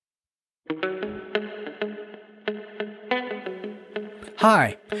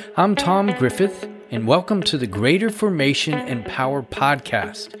Hi, I'm Tom Griffith, and welcome to the Greater Formation and Power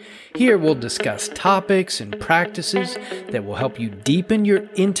Podcast. Here we'll discuss topics and practices that will help you deepen your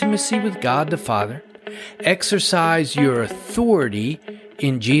intimacy with God the Father, exercise your authority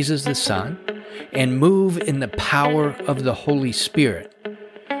in Jesus the Son, and move in the power of the Holy Spirit.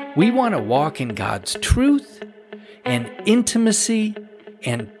 We want to walk in God's truth and intimacy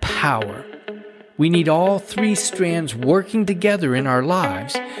and power. We need all three strands working together in our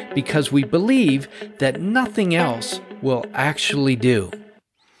lives because we believe that nothing else will actually do.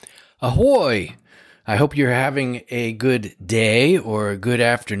 Ahoy! I hope you're having a good day or a good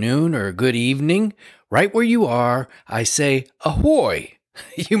afternoon or a good evening. Right where you are, I say ahoy.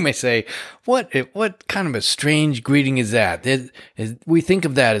 You may say, what kind of a strange greeting is that? We think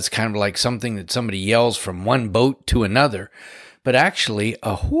of that as kind of like something that somebody yells from one boat to another. But actually,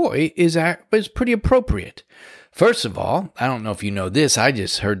 ahoy is pretty appropriate. First of all, I don't know if you know this, I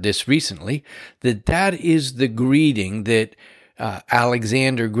just heard this recently, that is the greeting that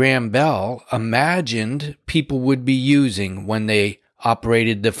Alexander Graham Bell imagined people would be using when they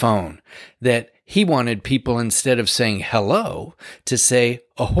operated the phone. That he wanted people, instead of saying hello, to say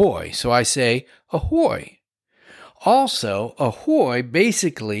ahoy. So I say ahoy. Also, ahoy,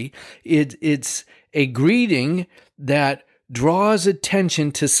 basically, it's a greeting that draws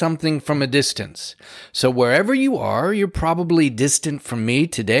attention to something from a distance. So wherever you are, you're probably distant from me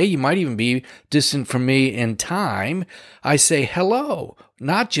today. You might even be distant from me in time. I say hello,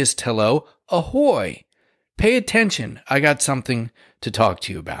 not just hello, ahoy. Pay attention. I got something to talk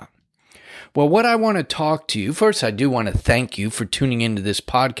to you about. Well, what I want to talk to you, first I do want to thank you for tuning into this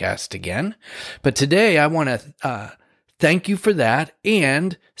podcast again. But today I want to thank you for that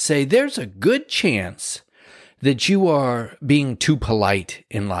and say there's a good chance that you are being too polite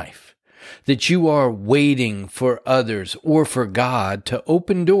in life, that you are waiting for others or for God to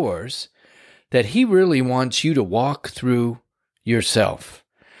open doors that He really wants you to walk through yourself.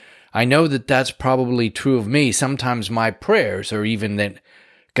 I know that that's probably true of me. Sometimes my prayers are even that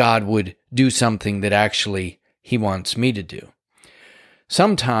God would do something that actually He wants me to do.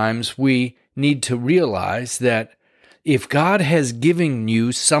 Sometimes we need to realize that if God has given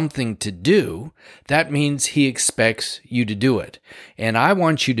you something to do, that means He expects you to do it. And I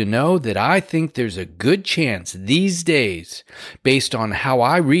want you to know that I think there's a good chance these days, based on how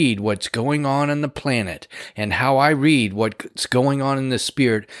I read what's going on the planet and how I read what's going on in the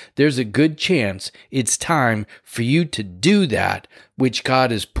Spirit, there's a good chance it's time for you to do that which God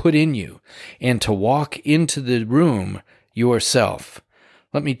has put in you and to walk into the room yourself.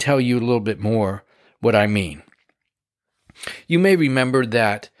 Let me tell you a little bit more what I mean. You may remember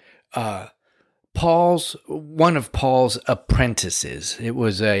that one of Paul's apprentices, it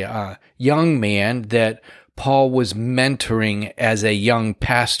was a young man that Paul was mentoring as a young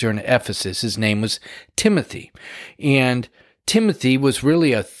pastor in Ephesus. His name was Timothy. And Timothy was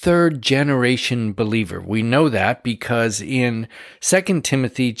really a third-generation believer. We know that because in 2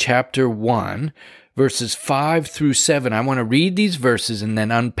 Timothy chapter 1, verses 5 through 7. I want to read these verses and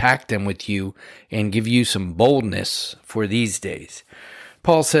then unpack them with you and give you some boldness for these days.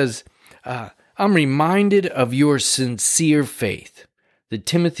 Paul says, I'm reminded of your sincere faith. That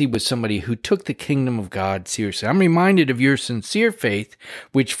Timothy was somebody who took the kingdom of God seriously. I'm reminded of your sincere faith,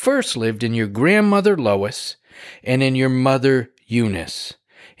 which first lived in your grandmother Lois and in your mother Eunice.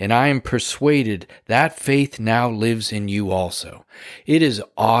 And I am persuaded that faith now lives in you also. It is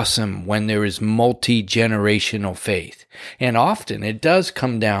awesome when there is multi-generational faith. And often it does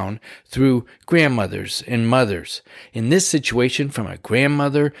come down through grandmothers and mothers. In this situation, from a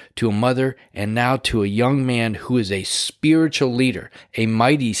grandmother to a mother, and now to a young man who is a spiritual leader, a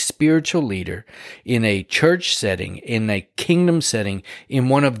mighty spiritual leader in a church setting, in a kingdom setting, in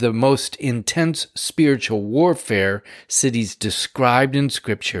one of the most intense spiritual warfare cities described in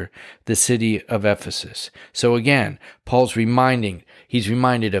Scripture, the city of Ephesus. So again, he's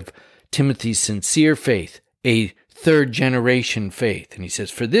reminded of Timothy's sincere faith, a third-generation faith. And he says,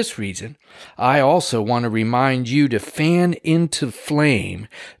 for this reason, I also want to remind you to fan into flame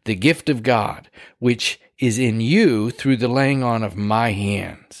the gift of God, which is in you through the laying on of my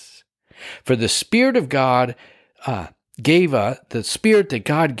hands. For the Spirit of God the Spirit that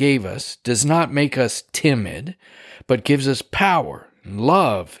God gave us does not make us timid, but gives us power,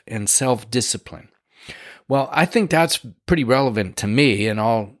 love, and self-discipline. Well, I think that's pretty relevant to me, and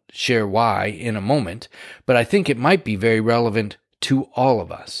I'll share why in a moment, but I think it might be very relevant to all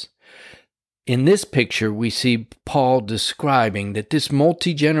of us. In this picture, we see Paul describing that this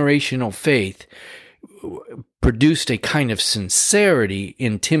multi-generational faith produced a kind of sincerity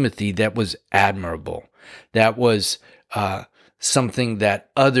in Timothy that was admirable, that was something that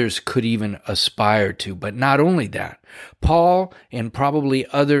others could even aspire to. But not only that, Paul and probably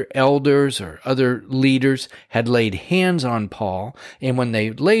other elders or other leaders had laid hands on Paul. And when they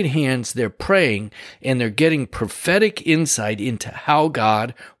laid hands, they're praying and they're getting prophetic insight into how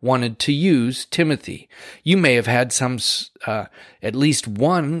God wanted to use Timothy. You may have had at least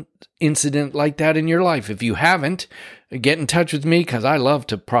one incident like that in your life. If you haven't, get in touch with me because I love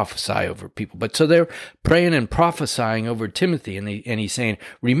to prophesy over people. But so they're praying and prophesying over Timothy, and he's saying,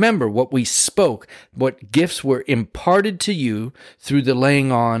 remember what we spoke, what gifts were imparted to you through the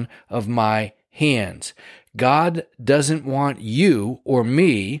laying on of my hands. God doesn't want you or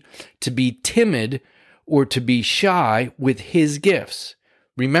me to be timid or to be shy with his gifts.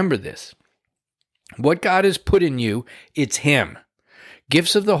 Remember this. What God has put in you, it's him.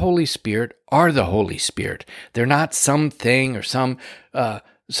 Gifts of the Holy Spirit are the Holy Spirit. They're not something or some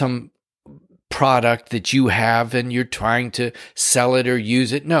product that you have and you're trying to sell it or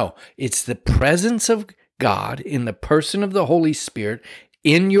use it. No, it's the presence of God in the person of the Holy Spirit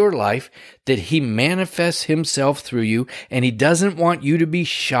in your life that he manifests himself through you, and he doesn't want you to be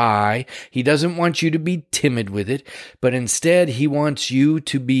shy. He doesn't want you to be timid with it, but instead he wants you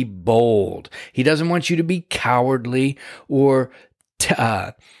to be bold. He doesn't want you to be cowardly or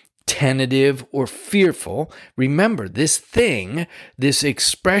tentative or fearful. Remember, this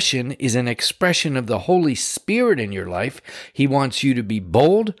expression is an expression of the Holy Spirit in your life. He wants you to be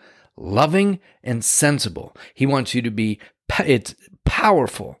bold, loving, and sensible. He wants you to be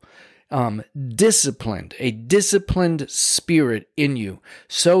powerful, disciplined, a disciplined spirit in you,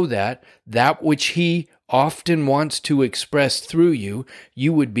 so that which he often wants to express through you,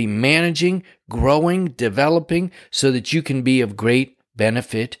 you would be managing, growing, developing, so that you can be of great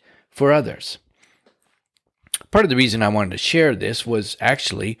benefit for others. Part of the reason I wanted to share this was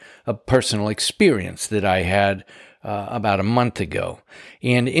actually a personal experience that I had about a month ago.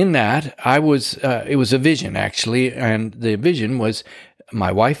 And in that, it was a vision actually, and the vision was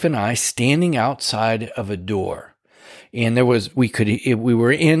my wife and I standing outside of a door. And we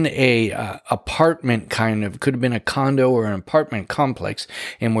were in a apartment could have been a condo or an apartment complex,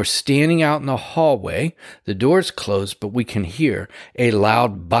 and we're standing out in the hallway. The door's closed, but we can hear a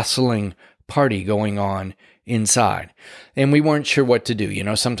loud, bustling party going on inside. And we weren't sure what to do. You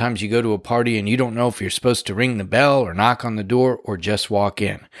know, sometimes you go to a party and you don't know if you're supposed to ring the bell or knock on the door or just walk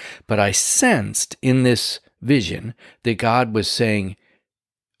in. But I sensed in this vision that God was saying,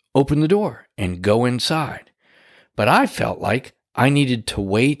 open the door and go inside. But I felt like I needed to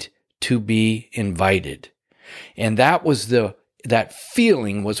wait to be invited. And that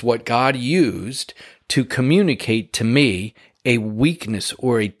feeling was what God used to communicate to me a weakness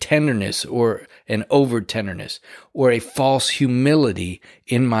or a tenderness or an over-tenderness or a false humility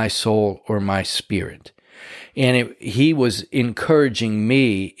in my soul or my spirit. And he was encouraging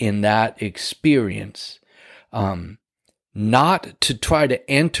me in that experience, not to try to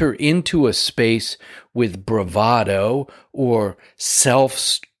enter into a space with bravado or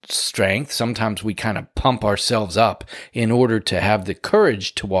self-strength. Sometimes we kind of pump ourselves up in order to have the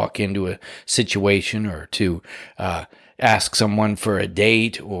courage to walk into a situation or to ask someone for a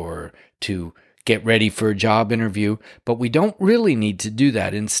date or to get ready for a job interview. But we don't really need to do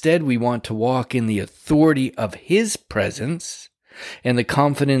that. Instead, we want to walk in the authority of his presence and the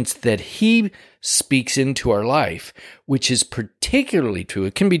confidence that he speaks into our life, which is particularly true.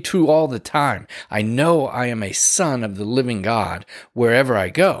 It can be true all the time. I know I am a son of the living God wherever I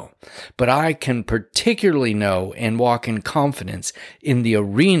go, but I can particularly know and walk in confidence in the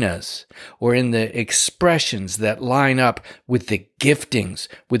arenas or in the expressions that line up with the giftings,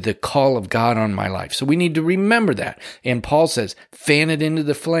 with the call of God on my life. So we need to remember that. And Paul says, fan it into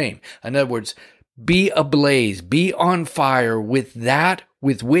the flame. In other words, be ablaze, be on fire with that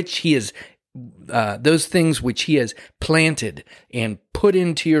with which he is, those things which he has planted and put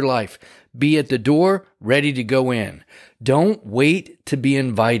into your life. Be at the door, ready to go in. Don't wait to be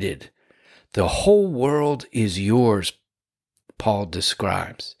invited. The whole world is yours, Paul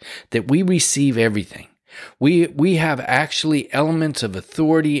describes, that we receive everything. We have actually elements of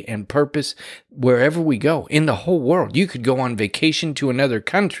authority and purpose wherever we go in the whole world. You could go on vacation to another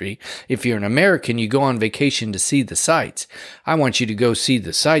country. If you're an American, you go on vacation to see the sights. I want you to go see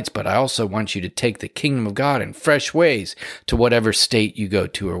the sights, but I also want you to take the kingdom of God in fresh ways to whatever state you go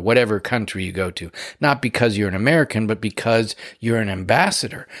to or whatever country you go to. Not because you're an American, but because you're an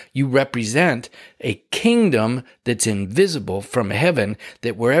ambassador. You represent a kingdom that's invisible from heaven,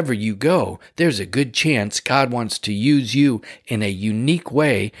 that wherever you go, there's a good chance God wants to use you in a unique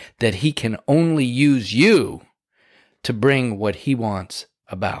way, that he can only use you to bring what he wants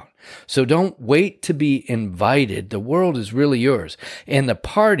about. So don't wait to be invited. The world is really yours. And the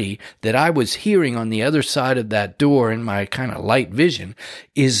party that I was hearing on the other side of that door in my kind of light vision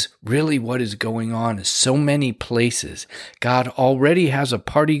is really what is going on in so many places. God already has a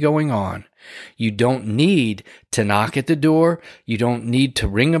party going on. You don't need to knock at the door. You don't need to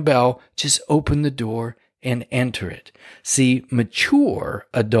ring a bell. Just open the door and enter it. See, mature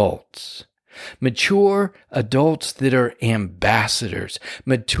adults that are ambassadors,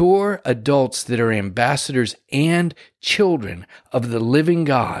 mature adults that are ambassadors and children of the living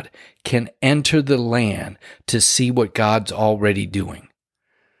God can enter the land to see what God's already doing.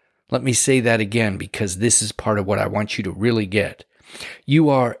 Let me say that again, because this is part of what I want you to really get. You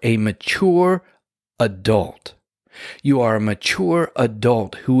are a mature adult. You are a mature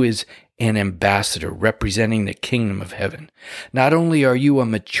adult who is an ambassador representing the kingdom of heaven. Not only are you a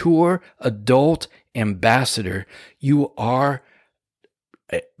mature adult ambassador, you are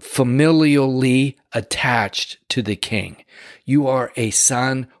familially attached to the king. You are a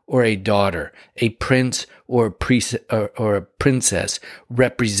son or a daughter, a prince or a princess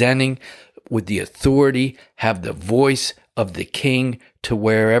representing with the authority, have the voice of the king to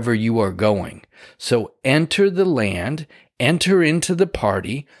wherever you are going. So enter the land, enter into the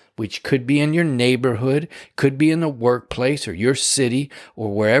party, which could be in your neighborhood, could be in the workplace or your city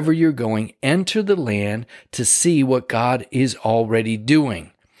or wherever you're going. Enter the land to see what God is already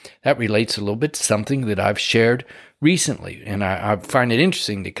doing. That relates a little bit to something that I've shared recently, and I find it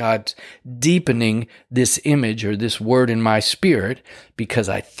interesting that God's deepening this image or this word in my spirit because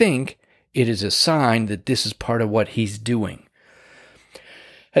I think it is a sign that this is part of what He's doing.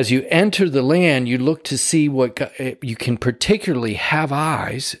 As you enter the land, you look to see what God, you can particularly have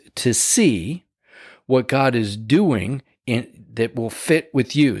eyes to see what God is doing that will fit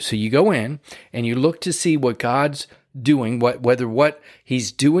with you. So you go in and you look to see what God's doing, whether what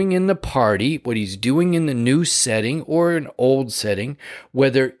He's doing in the party, what He's doing in the new setting or an old setting,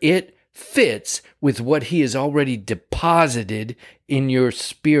 whether it fits with what He has already deposited in your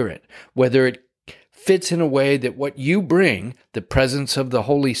spirit, whether it fits in a way that what you bring, the presence of the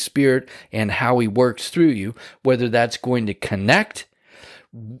Holy Spirit and how He works through you, whether that's going to connect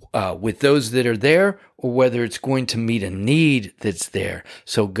with those that are there or whether it's going to meet a need that's there.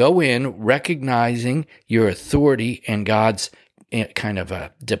 So go in recognizing your authority and God's kind of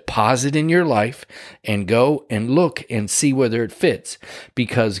a deposit in your life and go and look and see whether it fits,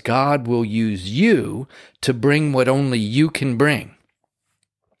 because God will use you to bring what only you can bring.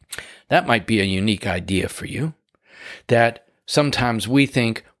 That might be a unique idea for you, that sometimes we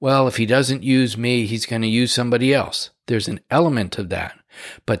think, well, if He doesn't use me, He's going to use somebody else. There's an element of that.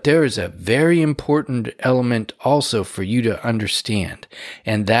 But there is a very important element also for you to understand,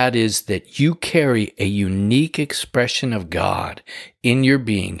 and that is that you carry a unique expression of God in your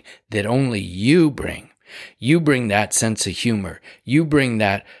being that only you bring. You bring that sense of humor. You bring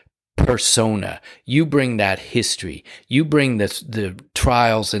that persona. You bring that history. You bring the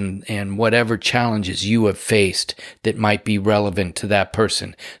trials and whatever challenges you have faced that might be relevant to that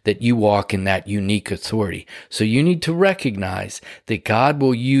person, that you walk in that unique authority. So you need to recognize that God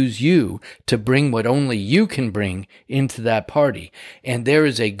will use you to bring what only you can bring into that party. And there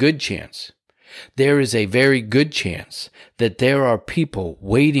is a good chance, there is a very good chance that there are people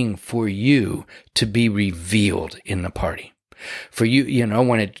waiting for you to be revealed in the party. For you,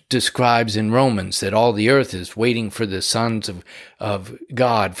 when it describes in Romans that all the earth is waiting for the sons of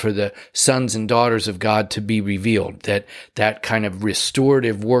God, for the sons and daughters of God to be revealed, that kind of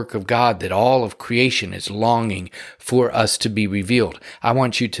restorative work of God, that all of creation is longing for us to be revealed. I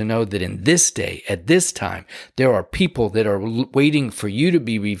want you to know that in this day, at this time, there are people that are waiting for you to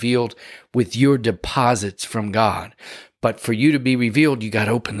be revealed with your deposits from God. But for you to be revealed, you got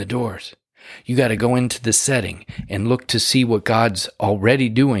to open the doors. You got to go into the setting and look to see what God's already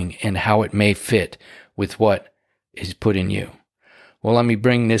doing and how it may fit with what is put in you. Well, let me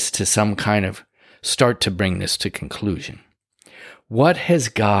bring this to start to bring this to conclusion. What has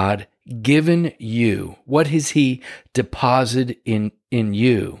God given you? What has He deposited in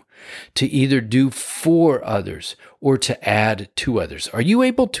you to either do for others or to add to others? Are you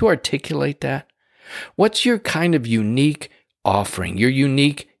able to articulate that? What's your kind of unique offering, your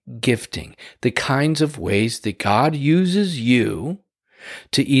unique gifting, the kinds of ways that God uses you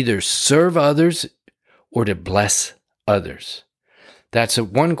to either serve others or to bless others? That's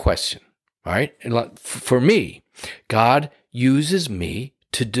one question, all right? For me, God uses me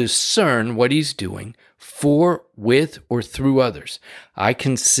to discern what he's doing for, with, or through others. I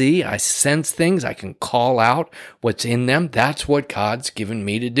can see, I sense things, I can call out what's in them. That's what God's given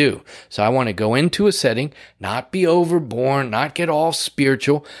me to do. So I want to go into a setting, not be overborne, not get all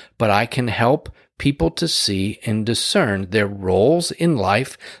spiritual, but I can help people to see and discern their roles in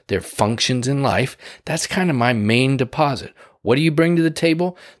life, their functions in life. That's kind of my main deposit. What do you bring to the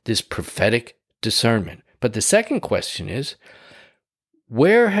table? This prophetic discernment. But the second question is,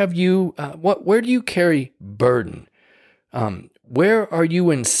 where do you carry burden? Where are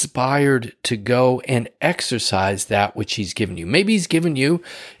you inspired to go and exercise that which he's given you? Maybe he's given you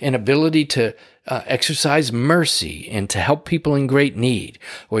an ability to exercise mercy and to help people in great need,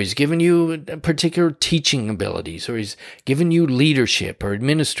 or he's given you particular teaching abilities, or he's given you leadership or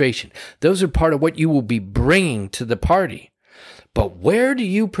administration. Those are part of what you will be bringing to the party. But where do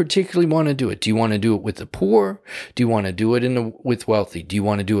you particularly want to do it? Do you want to do it with the poor? Do you want to do it with wealthy? Do you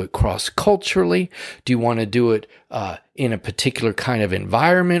want to do it cross-culturally? Do you want to do it in a particular kind of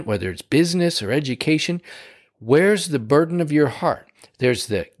environment, whether it's business or education? Where's the burden of your heart? There's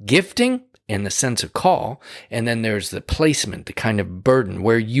the gifting and the sense of call, and then there's the placement, the kind of burden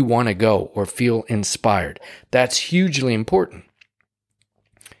where you want to go or feel inspired. That's hugely important.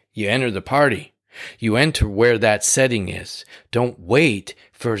 You enter the party. You enter where that setting is. Don't wait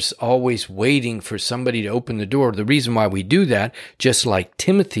for always waiting for somebody to open the door. The reason why we do that, just like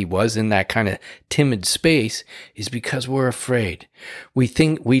Timothy was in that kind of timid space, is because we're afraid. We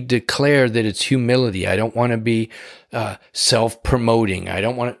declare that it's humility. I don't want to be self-promoting.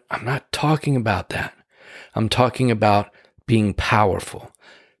 I'm not talking about that. I'm talking about being powerful,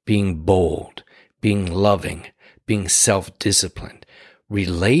 being bold, being loving, being self-disciplined.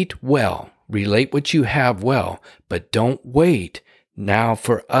 Relate well. Relate what you have well, but don't wait now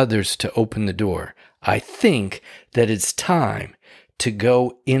for others to open the door. I think that it's time to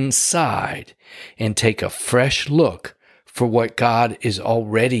go inside and take a fresh look for what God is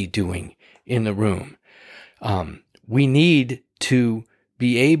already doing in the room. We need to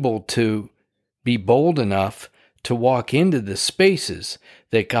be able to be bold enough to walk into the spaces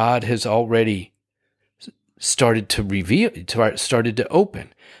that God has already started to reveal, started to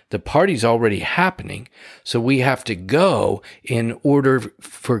open. The party's already happening, so we have to go in order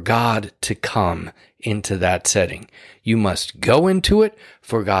for God to come into that setting. You must go into it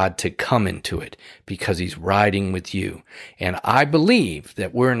for God to come into it, because he's riding with you. And I believe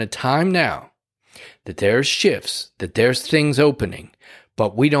that we're in a time now that there's shifts, that there's things opening,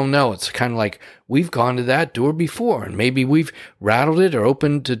 but we don't know. It's kind of like we've gone to that door before, and maybe we've rattled it or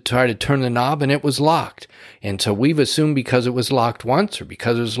opened to try to turn the knob and it was locked. And so we've assumed because it was locked once or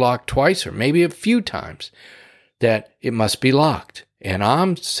because it was locked twice or maybe a few times that it must be locked. And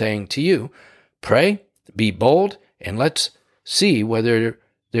I'm saying to you, pray, be bold, and let's see whether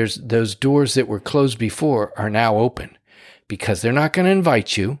there's those doors that were closed before are now open, because they're not going to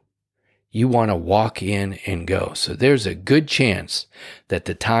invite you. You want to walk in and go. So there's a good chance that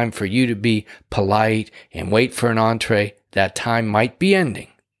the time for you to be polite and wait for an entree, that time might be ending.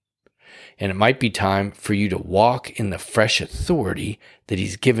 And it might be time for you to walk in the fresh authority that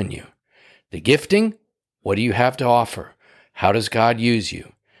he's given you. The gifting, what do you have to offer? How does God use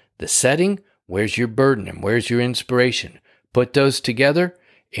you? The setting, where's your burden and where's your inspiration? Put those together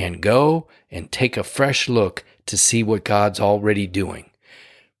and go and take a fresh look to see what God's already doing.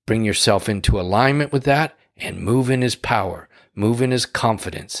 Bring yourself into alignment with that and move in his power, move in his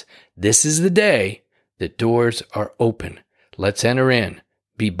confidence. This is the day that doors are open. Let's enter in.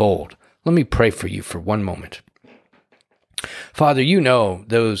 Be bold. Let me pray for you for one moment. Father, you know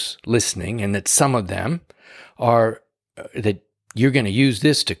those listening, and that some of them are, that you're going to use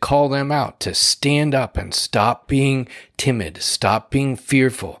this to call them out, to stand up and stop being timid, stop being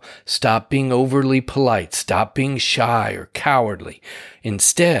fearful, stop being overly polite, stop being shy or cowardly.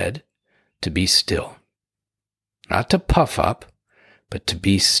 Instead, to be still. Not to puff up, but to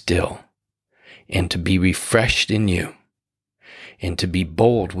be still and to be refreshed in you and to be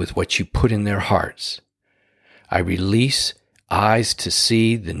bold with what you put in their hearts. I release eyes to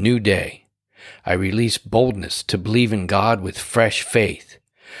see the new day. I release boldness to believe in God with fresh faith.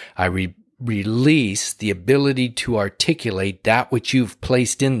 I release the ability to articulate that which you've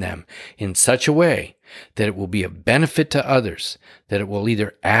placed in them in such a way that it will be a benefit to others, that it will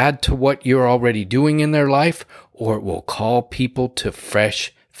either add to what you're already doing in their life, or it will call people to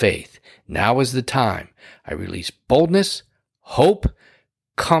fresh faith. Now is the time. I release boldness, hope,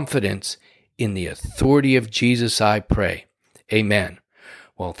 confidence in the authority of Jesus, I pray. Amen.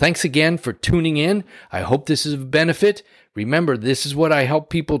 Well, thanks again for tuning in. I hope this is of benefit. Remember, this is what I help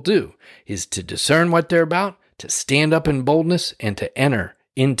people do, is to discern what they're about, to stand up in boldness, and to enter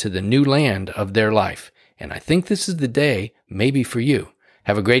into the new land of their life. And I think this is the day, maybe for you.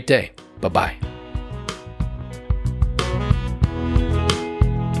 Have a great day. Bye-bye.